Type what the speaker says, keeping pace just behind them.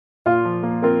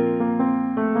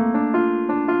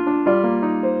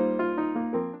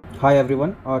Hi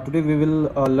everyone. Today we will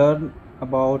learn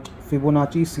about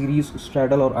Fibonacci series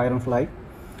straddle or ironfly.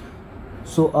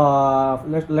 So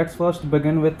let's first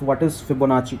begin with what is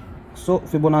Fibonacci. So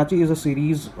Fibonacci is a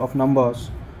series of numbers.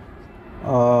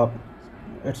 Uh,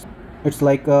 it's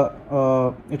like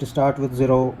it starts with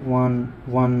 0, 1,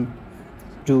 1,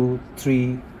 2,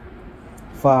 3,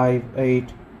 5,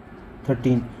 8,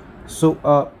 13.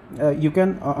 So you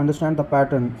can understand the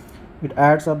pattern. It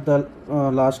adds up the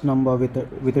last number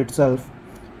with itself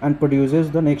and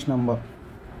produces the next number,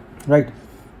 right?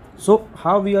 So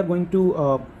how we are going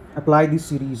to apply this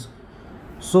series?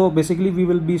 So basically we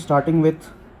will be starting with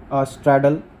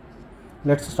straddle.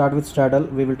 Let's start with straddle.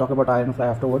 We will talk about ironfly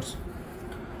afterwards.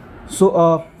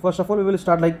 So first of all, we will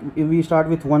start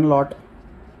with one lot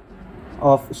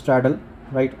of straddle,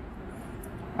 right?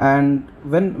 And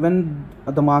when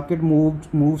the market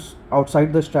moves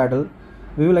outside the straddle,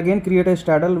 we will again create a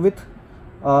straddle with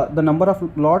the number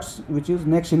of lots which is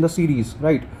next in the series,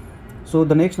 right? So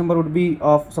the next number would be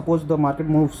of, suppose the market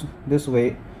moves this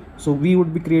way, so we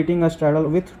would be creating a straddle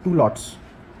with 2 lots,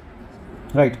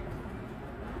 right?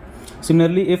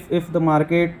 Similarly, if the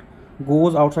market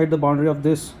goes outside the boundary of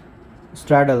this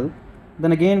straddle,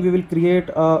 then again we will create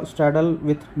a straddle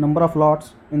with number of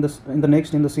lots in the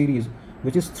next in the series,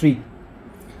 which is 3.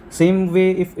 Same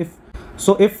way,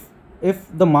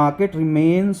 if the market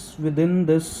remains within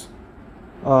this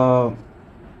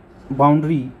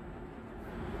boundary,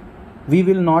 we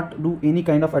will not do any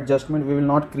kind of adjustment, we will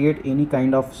not create any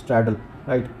kind of straddle,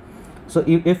 right? So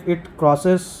if it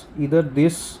crosses either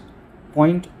this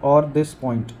point or this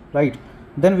point, right,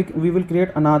 then we will create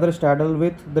another straddle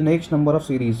with the next number of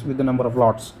series with the number of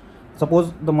lots.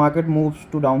 Suppose the market moves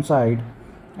to downside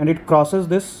and it crosses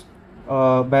this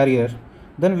barrier,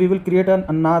 then we will create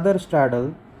another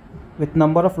straddle with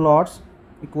number of lots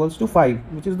equals to 5,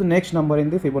 which is the next number in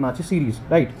the Fibonacci series,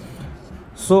 right?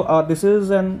 So this is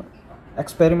an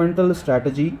experimental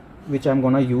strategy which I'm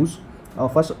gonna use.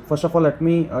 First of all, let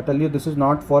me tell you, this is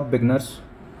not for beginners,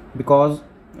 because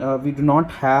we do not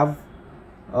have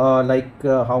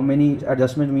how many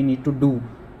adjustments we need to do.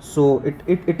 So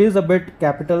it is a bit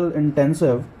capital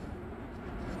intensive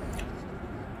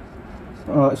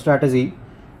strategy.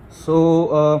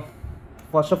 So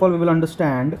first of all, we will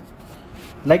understand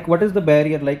what is the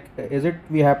barrier. Is it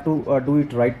we have to do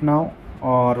it right now,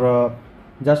 or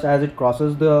just as it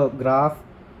crosses the graph,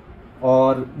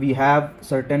 or we have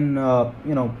certain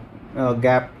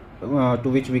gap to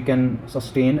which we can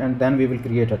sustain and then we will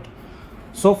create it.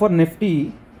 So for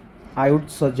Nifty, I would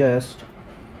suggest,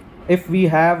 if we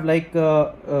have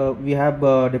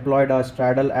deployed a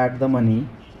straddle at the money,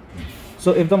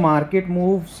 so if the market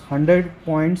moves 100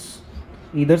 points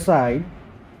either side,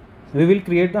 we will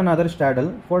create another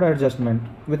straddle for the adjustment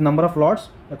with number of lots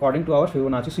according to our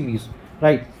Fibonacci series,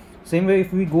 right? Same way,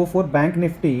 if we go for Bank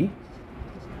Nifty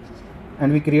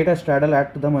and we create a straddle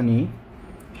at the money,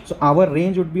 so our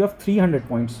range would be of 300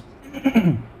 points.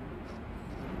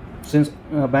 Since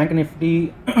Bank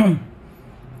Nifty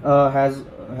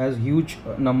has huge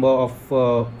number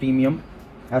of premium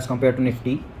as compared to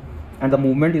Nifty, and the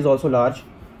movement is also large.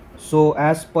 So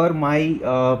as per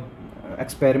my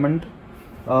experiment,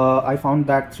 I found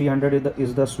that 300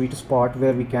 is the sweet spot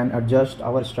where we can adjust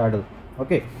our straddle.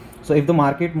 Okay, so if the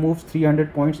market moves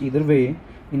 300 points either way,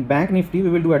 in Bank Nifty we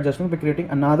will do adjustment by creating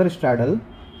another straddle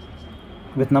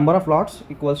with number of lots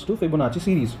equals to Fibonacci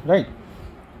series, right?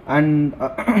 And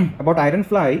about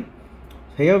ironfly,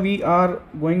 here we are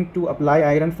going to apply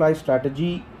ironfly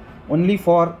strategy only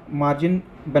for margin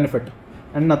benefit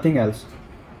and nothing else.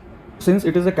 Since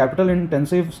it is a capital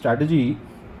intensive strategy,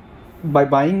 by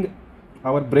buying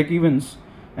our break-evens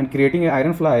and creating an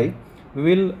ironfly, we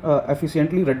will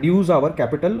efficiently reduce our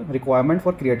capital requirement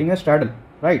for creating a straddle,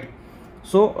 right?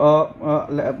 So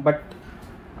but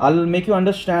I'll make you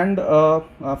understand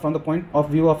from the point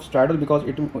of view of straddle, because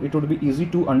it would be easy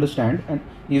to understand and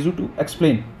easy to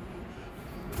explain.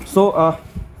 So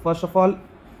first of all,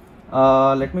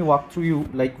 let me walk through you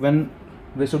when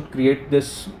we should create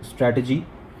this strategy,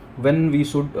 when we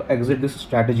should exit this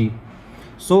strategy.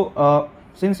 So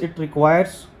since it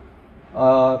requires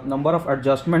number of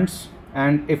adjustments,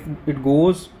 and if it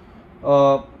goes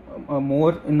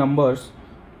more in numbers,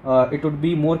 it would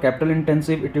be more capital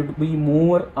intensive, it would be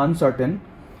more uncertain.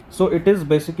 So it is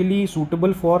basically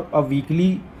suitable for a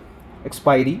weekly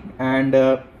expiry, and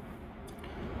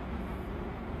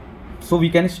so we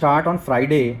can start on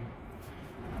Friday,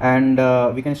 and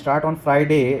we can start on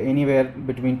Friday anywhere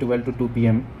between 12 to 2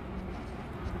 p.m.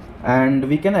 and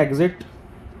we can exit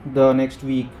the next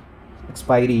week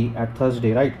expiry at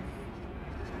Thursday, right?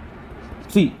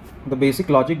 See, the basic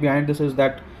logic behind this is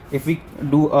that if we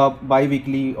do a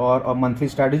bi-weekly or a monthly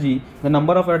strategy, the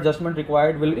number of adjustment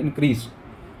required will increase,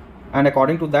 and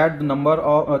according to that the number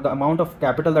of the amount of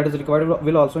capital that is required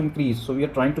will also increase. So we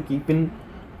are trying to keep in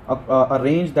a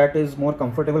range that is more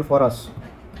comfortable for us.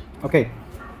 Okay,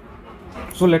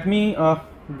 so let me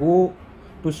go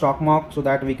to stock mark so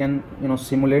that we can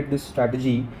simulate this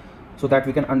strategy, so that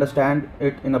we can understand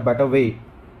it in a better way.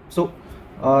 So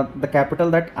the capital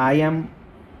that I am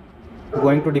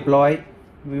going to deploy,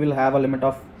 we will have a limit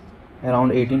of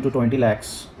around 18 to 20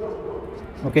 lakhs.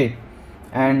 Okay,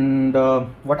 and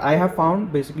what I have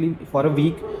found, basically for a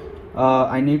week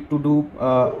I need to do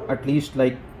at least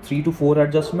like 3 to 4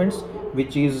 adjustments,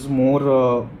 which is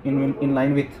more in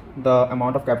line with the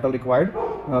amount of capital required,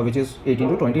 which is 18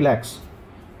 to 20 lakhs.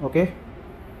 Okay,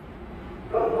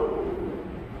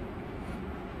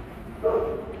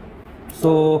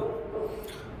 so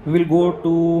we will go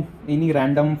to any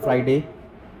random Friday,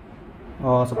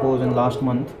 suppose in last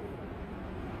month.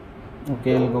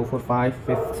 Okay, I'll go for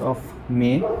 5th of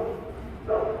May,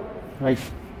 right?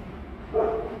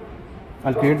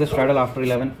 I'll create the straddle after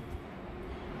 11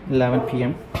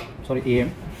 p.m. sorry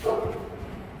AM,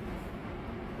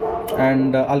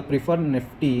 and I'll prefer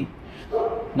Nifty.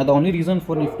 Now the only reason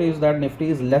for Nifty is that Nifty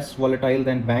is less volatile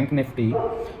than Bank Nifty,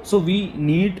 so we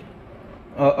need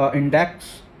a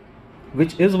index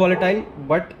which is volatile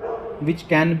but which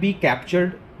can be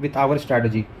captured with our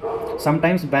strategy.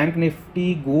 Sometimes Bank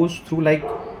Nifty goes through like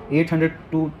 800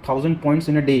 to 1000 points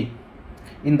in a day.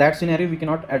 In that scenario we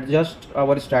cannot adjust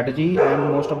our strategy,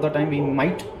 and most of the time we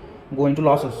might go into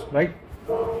losses, right?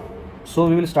 So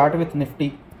we will start with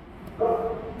Nifty.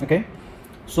 Okay,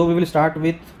 so we will start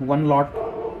with one lot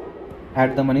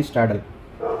at the money straddle.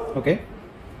 Okay,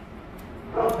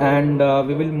 and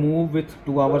we will move with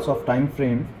 2 hours of time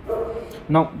frame.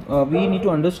 Now we need to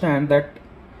understand that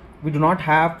we do not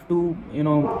have to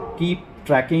keep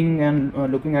tracking and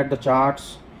looking at the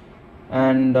charts,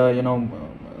 and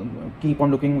keep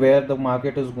on looking where the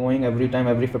market is going every time,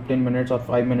 every 15 minutes or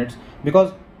 5 minutes,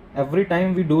 because every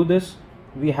time we do this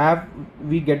we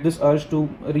get this urge to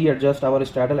readjust our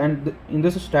straddle, and in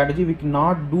this strategy we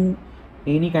cannot do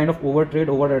any kind of overtrade,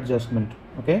 over adjustment.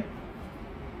 Okay,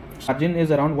 margin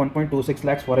is around 1.26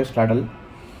 lakhs for a straddle,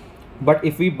 but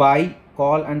if we buy,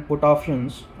 call and put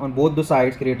options on both the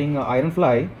sides, creating an iron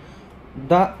fly,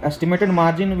 the estimated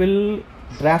margin will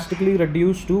drastically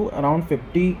reduce to around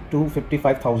 50 to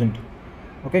 55,000.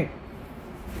 Okay,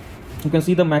 you can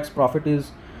see the max profit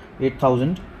is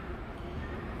 8,000.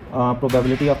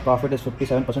 Probability of profit is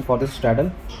 57% for this straddle.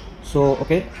 So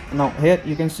okay, now here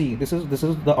you can see this is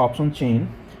the option chain.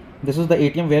 This is the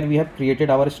ATM where we have created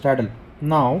our straddle.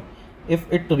 Now if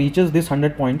it reaches this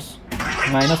 100 points,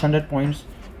 minus 100 points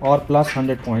or plus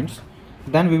 100 points,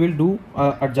 then we will do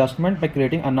adjustment by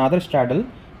creating another straddle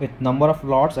with number of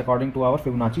lots according to our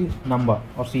Fibonacci number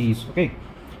or series. Okay,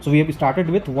 so we have started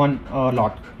with one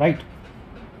lot, right?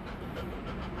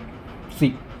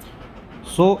 See,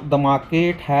 so the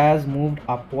market has moved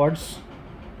upwards,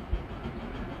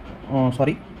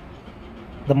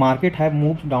 the market have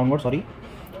moved downward,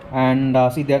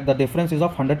 and see that the difference is of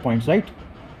 100 points, right?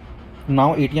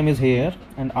 Now ATM is here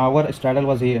and our straddle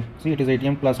was here. See, it is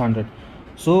ATM plus 100.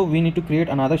 So we need to create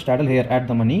another straddle here at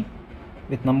the money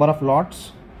with number of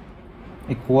lots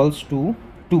equals to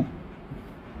 2,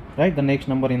 right? The next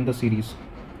number in the series.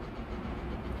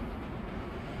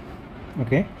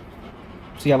 Okay,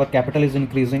 see, our capital is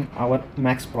increasing, our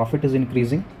max profit is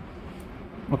increasing.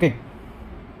 Okay,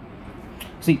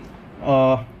 see,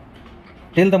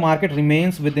 till the market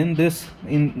remains within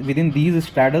these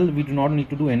straddle, we do not need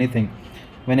to do anything.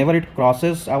 Whenever it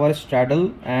crosses our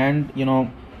straddle and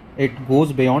it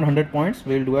goes beyond 100 points,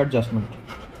 we will do adjustment.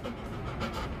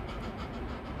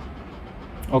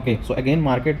 Okay, so again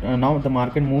market now the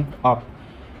market moved up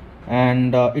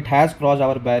and it has crossed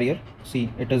our barrier. See,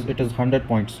 it is 100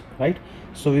 points, right?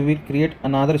 So we will create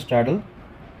another straddle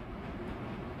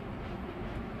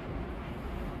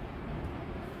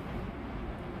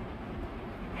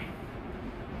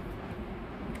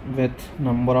with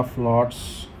number of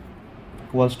lots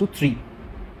equals to 3.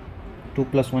 2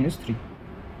 plus 1 is 3.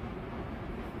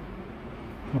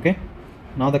 Okay,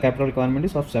 now the capital requirement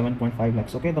is of 7.5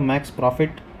 lakhs. Okay, the max profit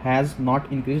has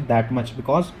not increased that much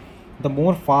because the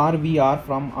more far we are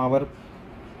from our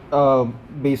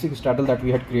basic straddle that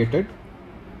we had created,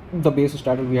 the base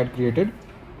straddle we had created,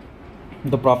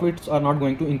 the profits are not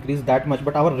going to increase that much,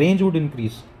 but our range would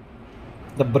increase.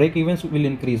 The break evens will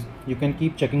increase. You can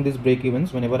keep checking these break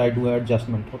evens whenever I do an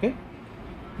adjustment. Okay.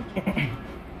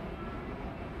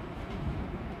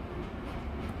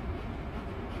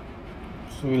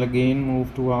 So we'll again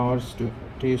move to hours.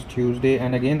 It is Tuesday,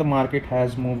 and again the market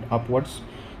has moved upwards.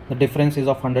 The difference is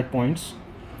of 100 points.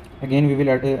 Again we will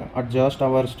adjust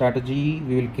our strategy.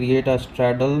 We will create a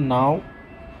straddle. Now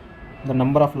the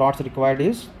number of lots required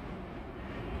is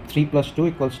 3 plus 2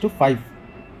 equals to 5,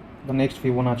 the next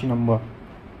Fibonacci number.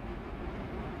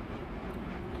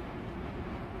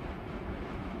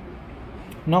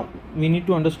 Now we need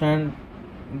to understand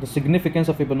the significance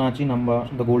of Fibonacci number,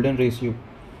 the golden ratio.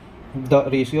 The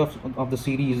ratio of the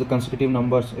series, the consecutive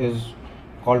numbers, is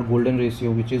called golden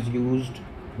ratio, which is used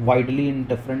widely in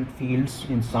different fields,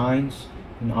 in science,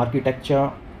 in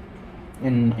architecture,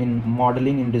 in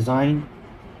modeling, in design,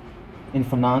 in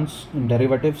finance, in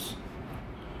derivatives.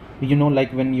 You know,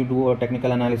 like when you do a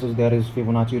technical analysis, there is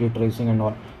Fibonacci retracing and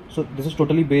all. So this is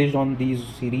totally based on these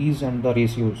series and the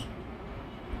ratios.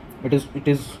 It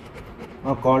is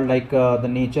called like the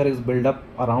nature is built up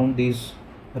around these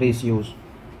ratios.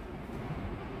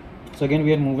 So again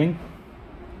we are moving.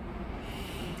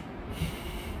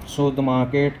 So the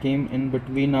market came in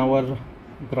between our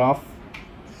graph,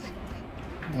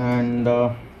 and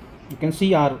you can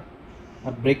see our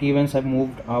break evens have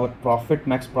moved. Our profit,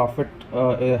 max profit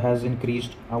has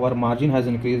increased. Our margin has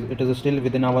increased. It is still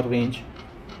within our range.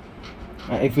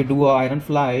 If we do a iron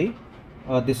fly,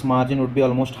 this margin would be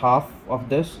almost half of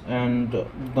this, and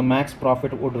the max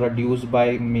profit would reduce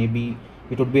by maybe,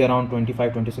 it would be around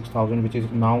 26,000, which is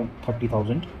now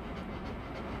 30,000.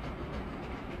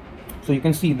 So you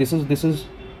can see this is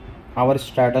our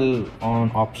straddle on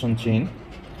option chain.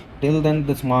 Till then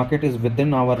this market is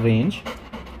within our range.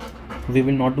 We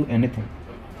will not do anything.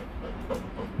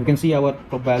 You can see our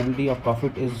probability of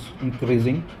profit is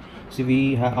increasing. See,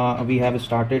 we have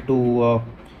started to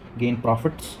gain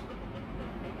profits.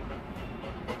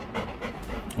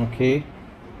 Okay,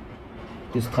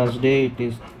 it is Thursday, it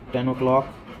is 10 o'clock.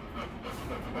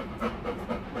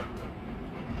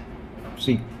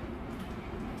 See,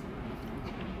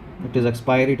 it is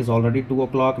expiry, it is already 2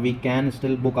 o'clock. We can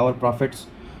still book our profits.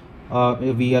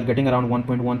 We are getting around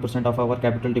 1.1% of our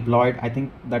capital deployed. I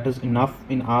think that is enough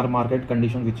in our market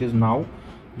condition, which is now,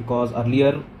 because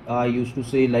earlier I used to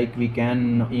say like we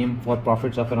can aim for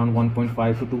profits of around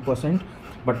 1.5 to 2%,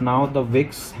 but now the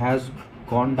VIX has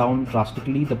gone down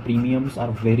drastically. The premiums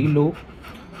are very low.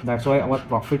 That's why our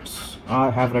profits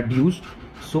have reduced.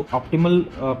 So optimal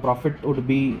profit would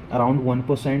be around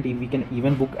 1%. If we can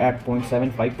even book at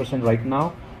 0.75% right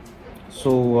now.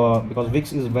 So because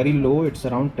VIX is very low, it's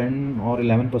around 10 or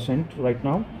 11% right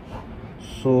now.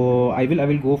 So I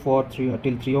will go for till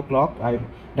 3 o'clock. I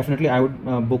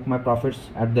would book my profits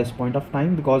at this point of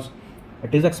time, because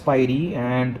it is expiry,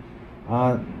 and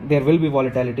there will be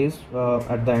volatilities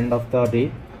at the end of the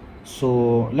day.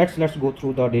 So let's go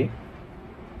through the day.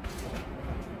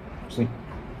 See,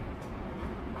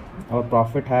 our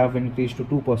profit have increased to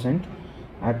 2%.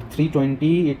 At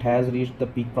 3:20 it has reached the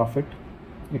peak profit.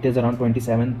 It is around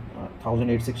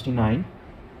 27,869.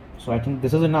 So I think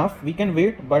this is enough. We can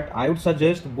wait, but I would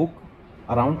suggest book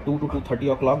around 2 to 2:30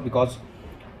 o'clock, because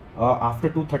after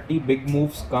 2:30 big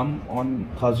moves come on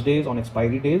Thursdays, on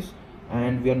expiry days,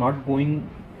 and we are not going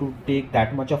to take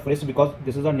that much of risk, because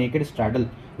this is a naked straddle.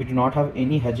 We do not have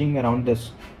any hedging around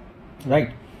this,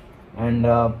 right? And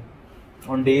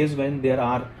on days when there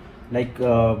are like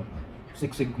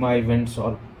Six Sigma events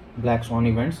or Black Swan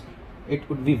events, it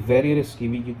would be very risky.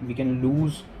 We can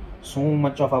lose so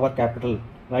much of our capital,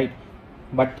 right?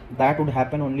 But that would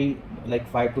happen only like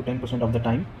 5 to 10% of the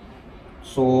time.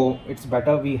 So it's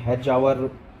better we hedge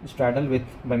our straddle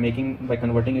by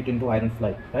converting it into iron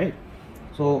fly, right?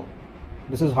 So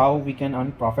this is how we can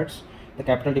earn profits. The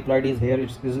capital deployed is here.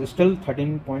 It's still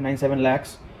 13.97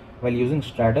 lakhs while using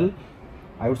straddle.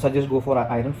 I would suggest go for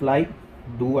iron fly.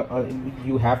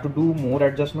 You have to do more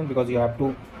adjustment, because you have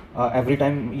to every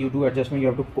time you do adjustment, you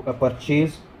have to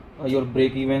purchase your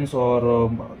break evens or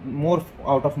more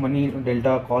out of money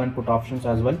delta call and put options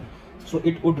as well. So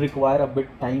it would require a bit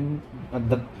time.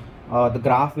 The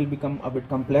graph will become a bit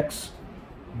complex,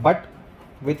 but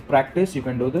with practice you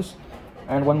can do this.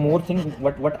 And one more thing,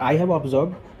 what I have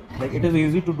observed, like it is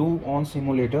easy to do on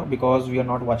simulator, because we are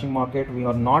not watching market, we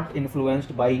are not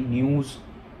influenced by news,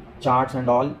 charts and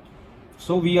all.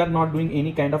 So we are not doing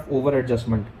any kind of over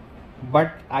adjustment.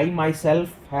 But I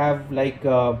myself have like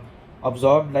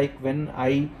observed, like when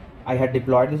I had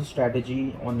deployed this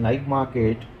strategy on live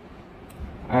market,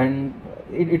 and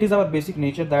it is our basic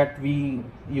nature that we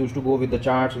used to go with the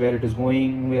charts, where it is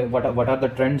going, what are the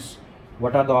trends,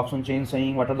 what are the option chains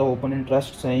saying, what are the open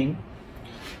interest saying,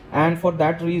 and for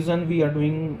that reason we are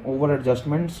doing over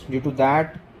adjustments. Due to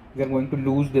that, we are going to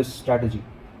lose this strategy,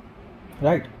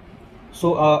 right?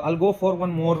 So I'll go for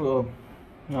one more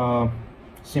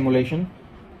simulation.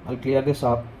 I'll clear this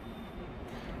up.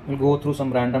 We'll go through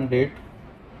some random date.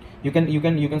 You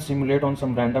can simulate on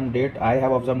some random date. I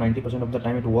have observed 90% of the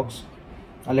time it works.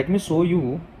 Let me show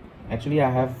you. Actually, I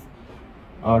have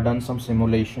done some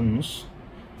simulations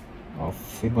of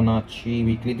Fibonacci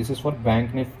weekly. This is for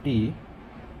Bank Nifty.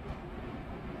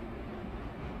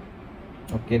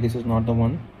 Okay, this is not the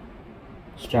one.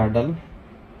 Straddle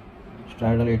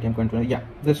ATM coin. Yeah,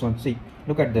 this one. See,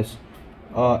 look at this.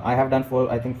 I have done for,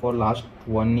 I think, for last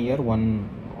 1 year, one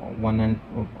and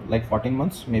like 14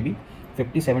 months maybe.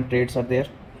 57 trades are there.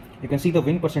 You can see the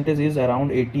win percentage is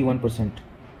around 81%.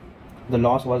 The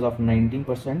loss was of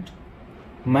 19%.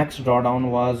 Max drawdown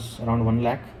was around 1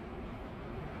 lakh,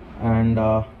 and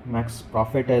max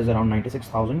profit is around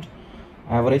 96,000.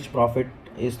 Average profit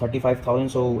is 35,000.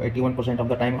 So 81% of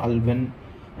the time I'll win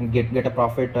and get a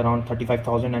profit around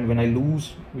 35,000, and when I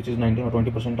lose, which is 19 or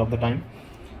 20% of the time,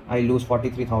 I lose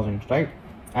 43,000, right,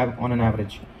 on an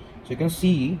average. So you can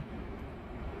see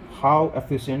how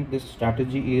efficient this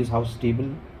strategy is, how stable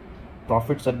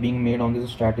profits are being made on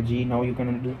this strategy. Now you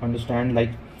can understand like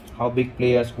how big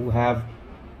players who have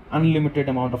unlimited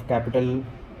amount of capital,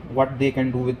 what they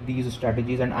can do with these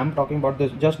strategies. And I'm talking about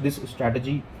just this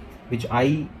strategy which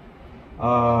I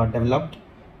developed.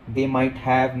 They might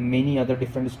have many other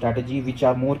different strategies which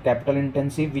are more capital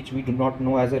intensive, which we do not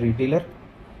know as a retailer,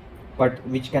 but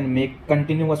which can make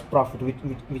continuous profit,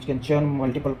 which can churn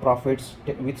multiple profits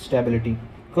with stability,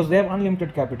 because they have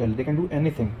unlimited capital. They can do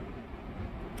anything,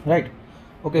 right?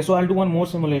 Okay, so I'll do one more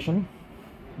simulation.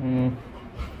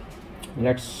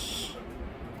 Let's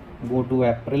go to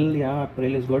April. Yeah,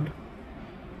 April is good.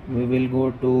 We will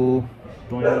go to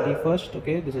 21st.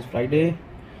 Okay, this is Friday.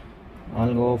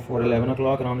 I'll go for 11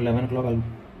 o'clock. Around 11 o'clock I'll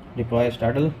deploy a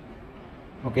straddle.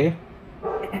 Okay.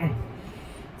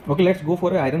 Okay, let's go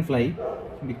for a iron fly,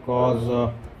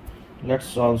 because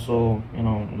let's also,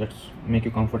 let's make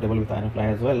you comfortable with iron fly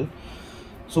as well.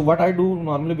 So what I do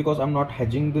normally, because I'm not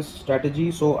hedging this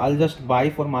strategy, so I'll just buy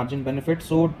for margin benefit.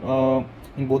 So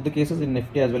in both the cases, in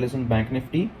Nifty as well as in Bank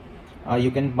Nifty,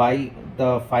 you can buy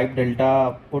the 5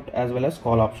 delta put as well as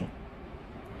call option.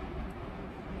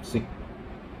 See,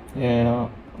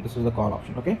 this is the call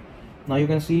option. Okay, now you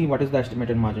can see what is the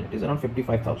estimated margin. It is around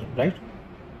 55,000, right?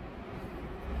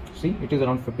 See, it is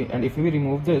around 50, and if we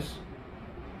remove this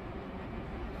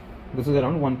is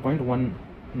around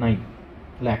 1.19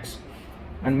 lakhs,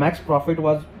 and max profit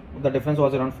was, the difference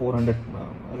was around 400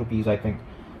 rupees, I think.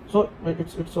 So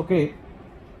it's okay.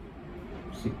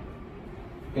 See,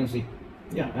 you can see,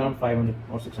 yeah, around 500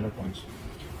 or 600 points.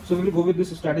 So we will go with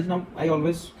this strategy. Now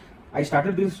I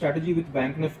started this strategy with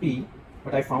Bank Nifty,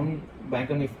 but I found Bank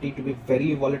Nifty to be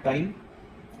very volatile,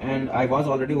 and I was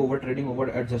already over trading, over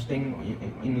adjusting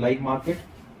in live market.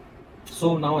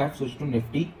 So now I have switched to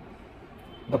Nifty.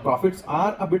 The profits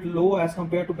are a bit low as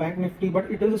compared to Bank Nifty, but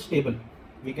it is stable.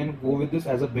 We can go with this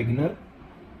as a beginner.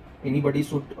 Anybody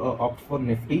should opt for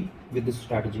Nifty with this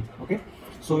strategy. Okay,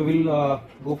 so we will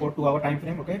go for 2 hour time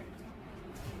frame. Okay,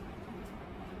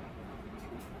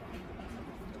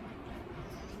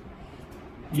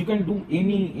 you can do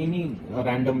any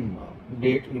random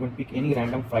date. You can pick any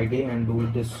random Friday and do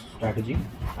this strategy,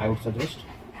 I would suggest.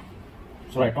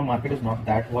 So right now market is not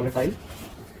that volatile.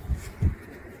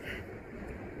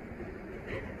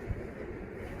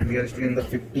 We are still in the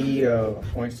 50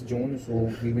 points zone,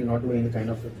 so we will not do any kind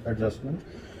of adjustment.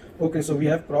 Okay, so we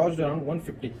have crossed around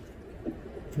 150.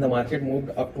 The market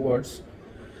moved upwards,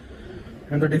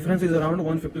 and the difference is around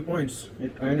 150 points.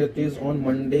 And it is on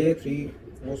Monday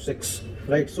 306,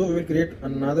 right? So we will create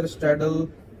another straddle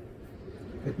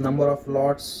with number of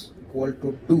lots equal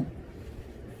to 2.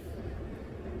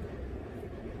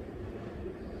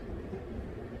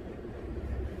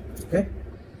 Okay,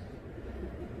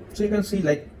 so you can see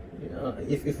like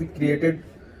if we created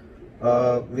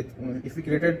a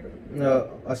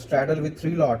straddle with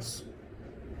 3 lots,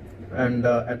 and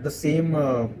at the same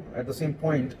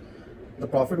point, the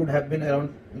profit would have been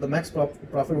around, the max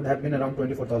profit would have been around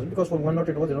 24,000, because for one lot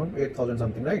it was around 8,000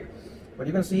 something, right? But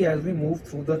you can see as we move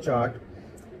through the chart,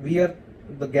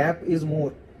 the gap is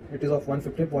more, it is of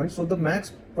 150 points, so the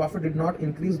max profit did not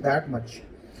increase that much.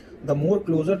 The more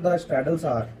closer the straddles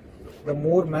are, the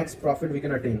more max profit we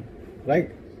can attain,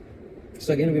 right?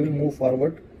 So again we will move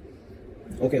forward.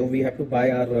 Okay, we have to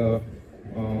buy our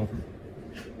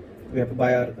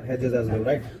hedges as well,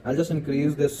 right? I'll just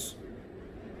increase this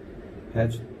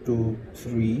hedge to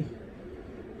 3.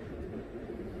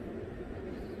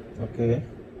 Okay,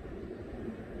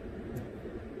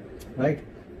 right?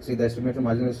 See, the estimated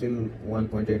margin is still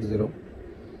 1.80.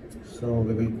 So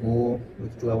we will go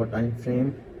with 2 hour time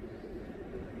frame.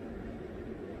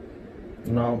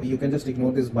 Now you can just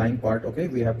ignore this buying part. Okay,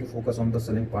 we have to focus on the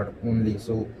selling part only.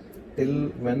 So till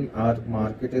when our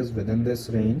market is within this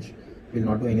range, we'll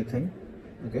not do anything.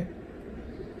 Okay,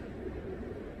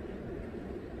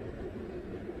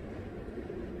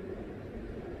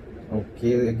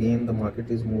 okay, again the market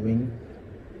is moving.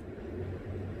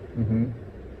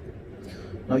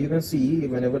 Now you can see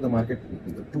whenever the market,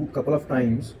 couple of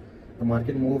times the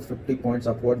market moved 50 points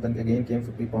upward, then again came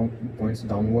 50 points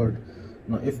downward.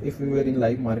 Now if we were in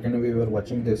live market and we were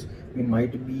watching this, we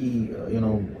might be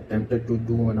tempted to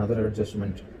do another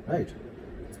adjustment, right?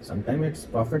 Sometimes it's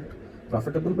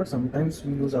profitable, but sometimes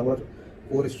we lose our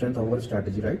core strength, our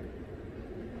strategy, right?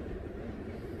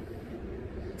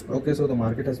 Okay, so the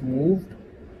market has moved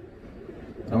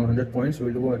around 100 points.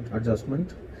 We'll do an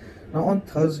adjustment. Now on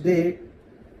Thursday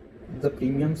the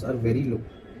premiums are very low.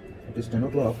 It is 10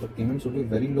 o'clock, the premiums will be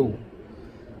very low.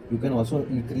 You can also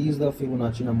increase the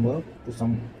Fibonacci number to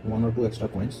some 1 or 2 extra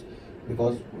points,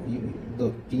 because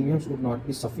the premiums would not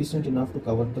be sufficient enough to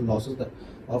cover the losses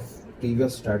of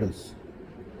previous straddles.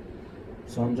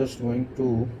 So I'm just going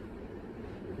to,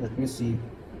 let me see,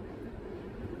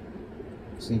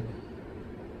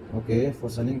 okay, for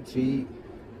selling three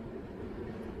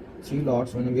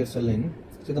lots, when we are selling,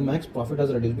 see the max profit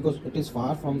has reduced because it is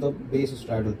far from the base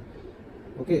straddle.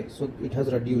 Okay, so it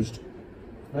has reduced,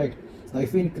 right? Now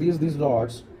if we increase these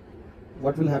lots,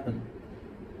 what will happen?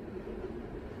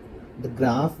 The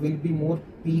graph will be more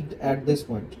peaked at this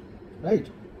point, right?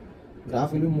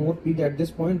 Graph will be more peaked at this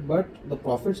point, but the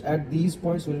profits at these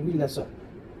points will be lesser.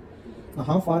 Now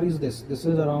how far is this? This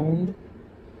is around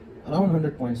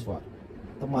 100 points far.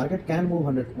 The market can move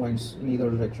 100 points in either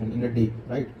direction in a day,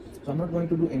 right? So I'm not going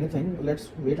to do anything. Let's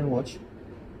wait and watch.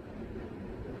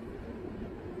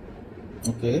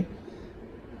 Okay,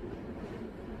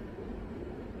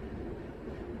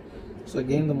 so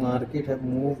again the market have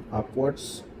moved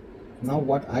upwards. Now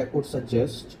what I would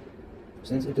suggest,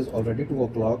 since it is already 2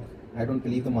 o'clock, I don't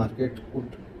believe the market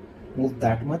would move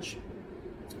that much,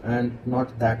 and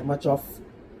not that much of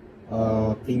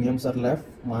premiums are left.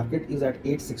 Market is at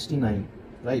 869,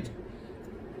 right?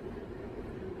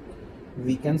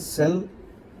 We can sell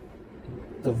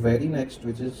the very next,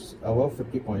 which is above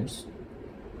 50 points,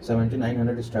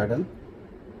 7900 straddle.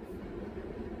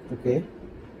 Okay,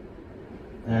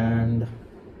 and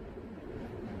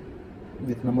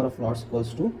with number of lots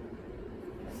equals to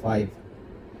 5.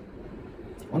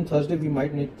 On Thursday we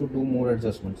might need to do more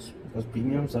adjustments because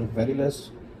premiums are very less,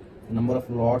 number of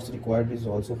lots required is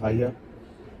also higher.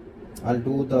 I'll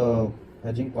do the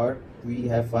hedging part. We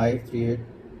have 5, 3, 8,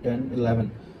 10,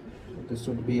 11. So this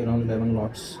should be around 11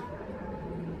 lots.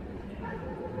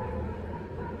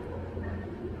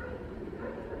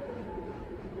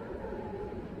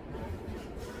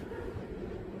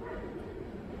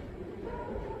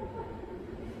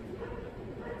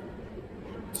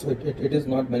 So it is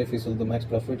not beneficial. The max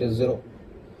profit is 0.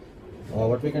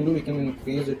 What we can do, we can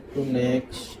increase it to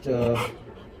next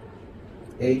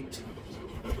 8.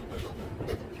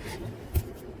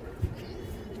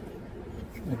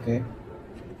 Okay,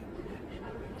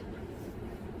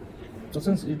 so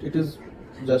since it is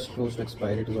just close to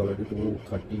expiry, it is already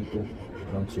 2:30 to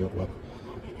around 3 o'clock,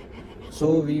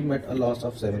 so we met a loss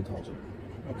of 7,000.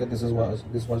 Okay, this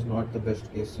was not the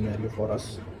best case scenario for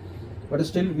us, but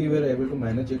still we were able to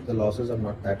manage it. The losses are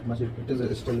not that much. It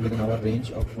is still within our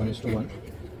range of 1:1.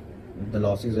 The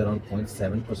loss is around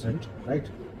 0.7%, right?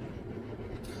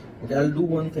 Okay, I'll do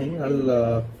one thing.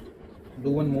 I'll do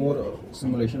one more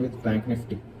simulation with Bank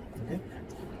Nifty. Okay,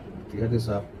 clear this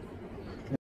up.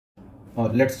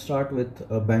 Let's start with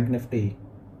Bank Nifty.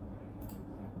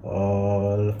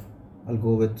 I'll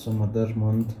go with some other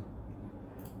month.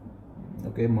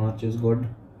 Okay, March is good.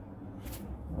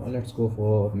 Let's go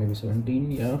for maybe 17.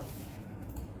 Yeah,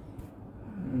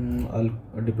 I'll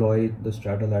deploy the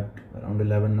straddle at around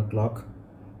 11 o'clock.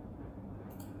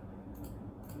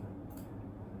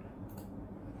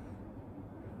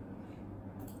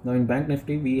 Now in Bank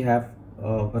Nifty we have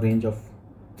a range of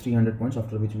 300 points,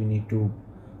 after which we need to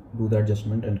do the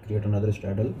adjustment and create another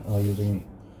straddle using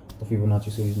the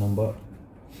Fibonacci series number.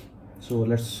 So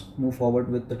let's move forward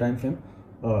with the time frame.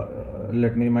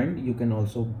 Let me remind, you can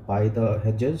also buy the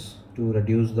hedges to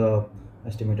reduce the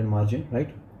estimated margin,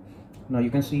 right? Now you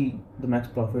can see the max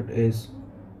profit is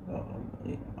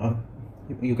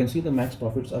you can see the max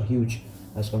profits are huge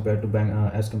as compared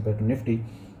to Nifty,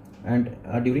 and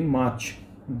during March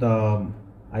the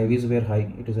IVs were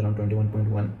high. It is around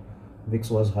 21.1.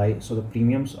 VIX was high, so the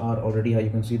premiums are already high.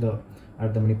 You can see the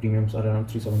money premiums are around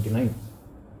 379,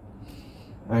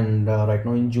 and right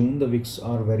now in June the VIX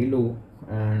are very low,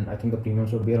 and I think the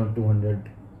premiums would be around 200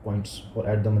 points for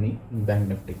at the money in Bank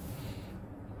Nifty.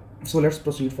 So let's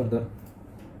proceed further.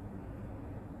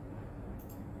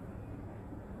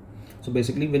 So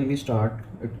basically when we start,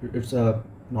 it's a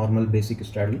normal basic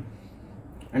straddle,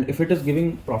 and if it is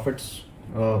giving profits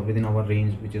within our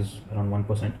range, which is around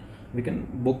 1%, we can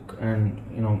book and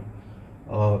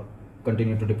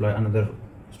continue to deploy another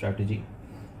strategy.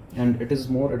 And it is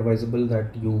more advisable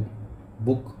that you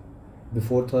book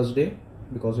before Thursday,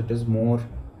 because it is more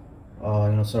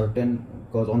certain,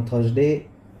 because on Thursday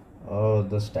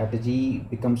the strategy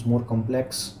becomes more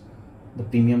complex, the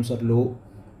premiums are low,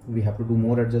 we have to do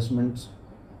more adjustments,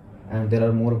 and there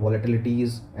are more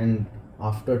volatilities, and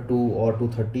after 2 or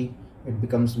 2:30 it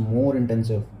becomes more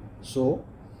intensive. So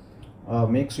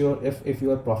make sure if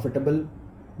you are profitable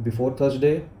before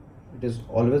Thursday, it is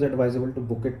always advisable to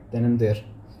book it then and there.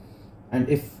 And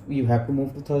if you have to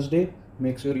move to Thursday,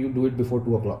 make sure you do it before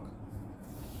 2 o'clock.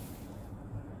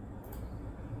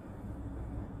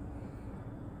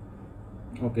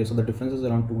 Okay, so the difference is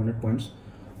around 200 points.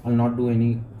 I'll not do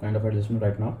any kind of adjustment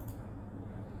right now.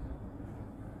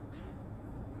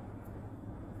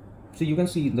 So you can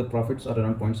see the profits are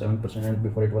around 0.7%, and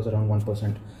before it was around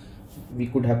 1%. We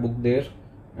could have booked there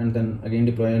and then again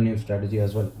deploy a new strategy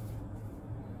as well.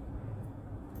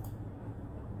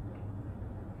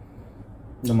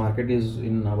 The market is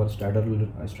in our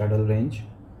straddle range,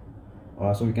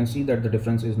 so we can see that the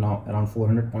difference is now around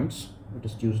 400 points. It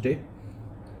is Tuesday,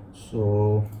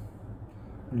 so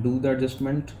do the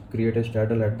adjustment, create a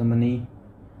straddle at the money.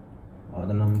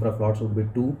 The number of lots would be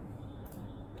 2,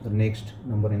 the next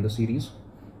number in the series.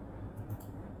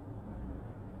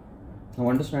 Now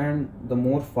understand, the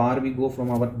more far we go from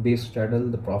our base straddle,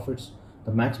 the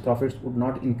max profits would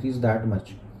not increase that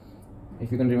much.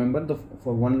 If you can remember,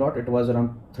 for one lot it was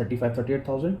around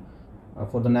 38,000.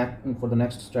 For the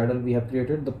next straddle we have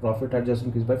created, the profit had just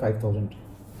increased by 5,000,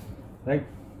 right?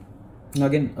 Now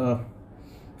again,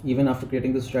 even after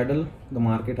creating the straddle, the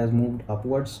market has moved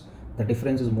upwards. The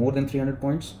difference is more than 300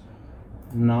 points.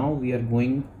 Now we are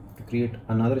going to create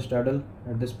another straddle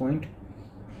at this point.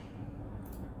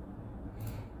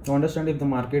 To understand, if the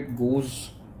market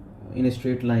goes in a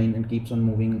straight line and keeps on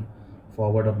moving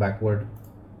forward or backward,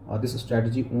 this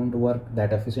strategy won't work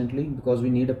that efficiently, because we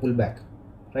need a pullback,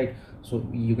 right? So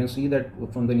you can see that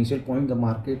from the initial point the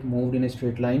market moved in a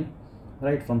straight line,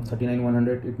 right? From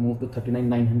 39,100 it moved to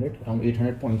 39,900, around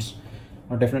 800 points.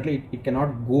 Now definitely it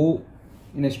cannot go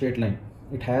in a straight line,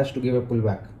 it has to give a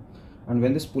pullback, and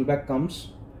when this pullback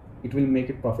comes, it will make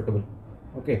it profitable.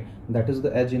 Okay, that is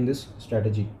the edge in this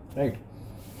strategy, right?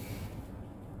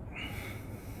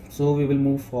 So we will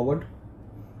move forward.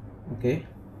 Okay,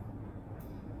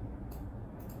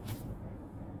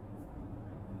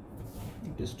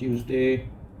 it is Tuesday,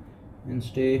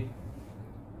 Wednesday.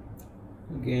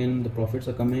 Again the profits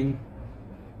are coming,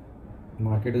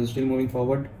 market is still moving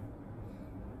forward.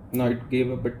 Now it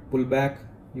gave a bit pullback.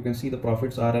 You can see the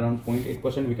profits are around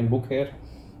 0.8%. we can book here.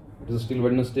 It is still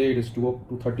Wednesday, it is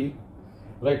 2:30,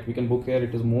 right? We can book here.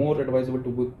 It is more advisable to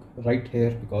book right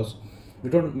here, because we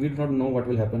do not know what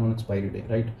will happen on expiry day,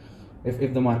 right?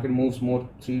 If the market moves more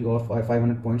 300 or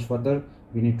 500 points further,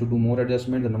 we need to do more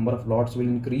adjustment. The number of lots will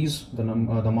increase, the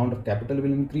amount of capital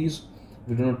will increase.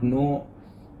 We do not know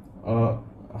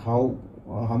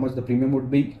how much the premium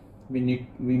would be. We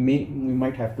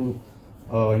might have to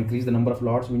increase the number of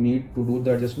lots. We need to do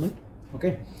the adjustment.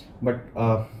 Okay, but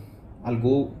I'll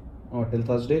go till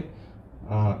Thursday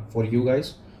for you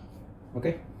guys.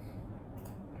 Okay,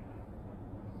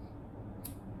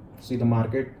 see the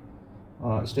market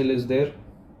still is there,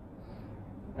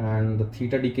 and the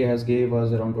theta decay has gave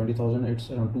us around 20,000. it's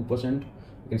around 2%.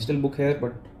 You can still book here,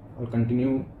 but I'll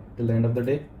continue till the end of the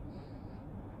day.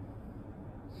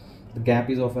 The gap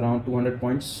is of around 200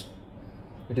 points.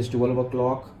 It is 12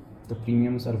 o'clock. The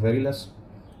premiums are very less.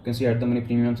 You can see at the money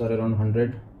premiums are around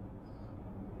 100.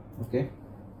 Okay,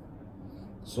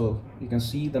 so you can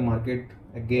see the market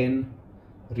again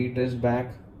retraced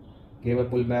back, gave a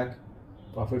pullback.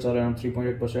 Profits are around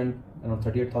 3.8%, around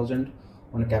 38,000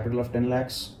 on a capital of 10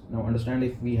 lakhs. Now understand,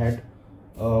 if we had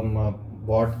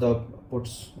bought the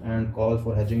puts and calls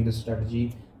for hedging this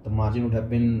strategy, the margin would have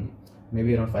been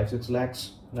maybe around 5-6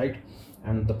 lakhs, right?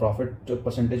 And the profit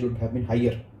percentage would have been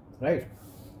higher, right?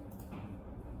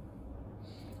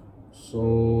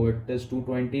 So it is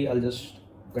 2:20. I'll just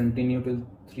continue till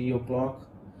 3 o'clock.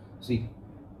 See,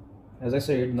 as I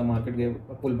said, the market gave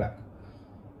a pullback.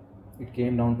 It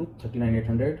came down to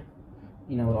 39,800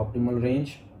 in our optimal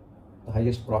range. The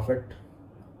highest profit,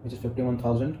 which is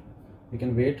 51,000. We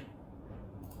can wait.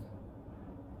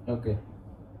 Okay,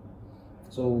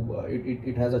 so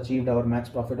it has achieved our max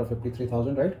profit of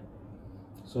 53,000, right?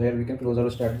 So here we can close our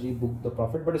strategy, book the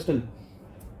profit, but still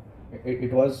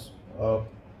it was a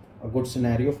good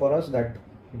scenario for us that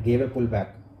it gave a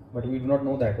pullback, but we do not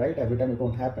know that, right? Every time it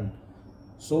won't happen.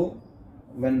 So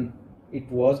when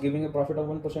it was giving a profit of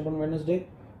 1% on Wednesday,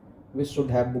 we should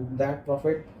have booked that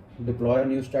profit, deploy a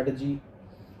new strategy,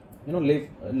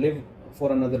 live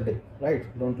for another day,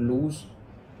 right? Don't lose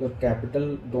your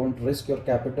capital, don't risk your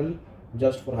capital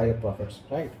just for higher profits,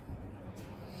 right?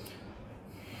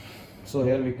 So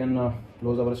here we can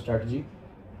close our strategy.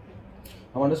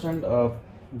 Now understand,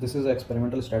 this is an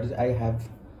experimental strategy. I have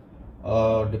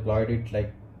deployed it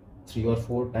like 3 or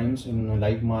 4 times in a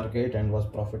live market and was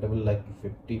profitable like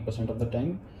 50% of the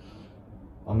time.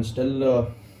 I'm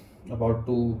still about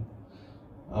to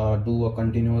do a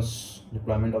continuous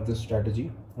deployment of this strategy,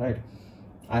 right?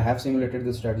 I have simulated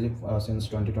this strategy since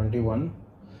 2021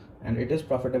 and it is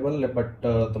profitable, but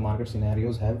the market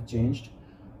scenarios have changed.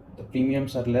 The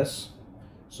premiums are less.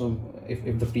 So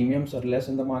if the premiums are less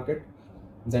in the market,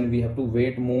 then we have to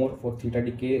wait more for theta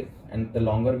decay, and the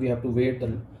longer we have to wait,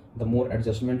 the more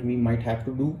adjustment we might have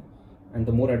to do, and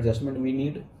the more adjustment we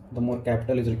need, the more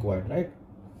capital is required, right?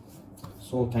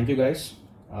 So thank you guys.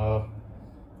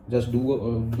 Just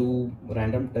do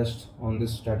random tests on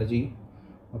this strategy,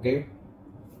 okay?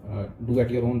 Do at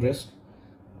your own risk,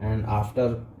 and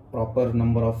after proper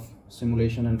number of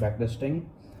simulation and backtesting,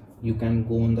 you can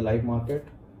go on the live market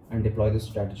and deploy this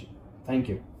strategy. Thank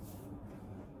you.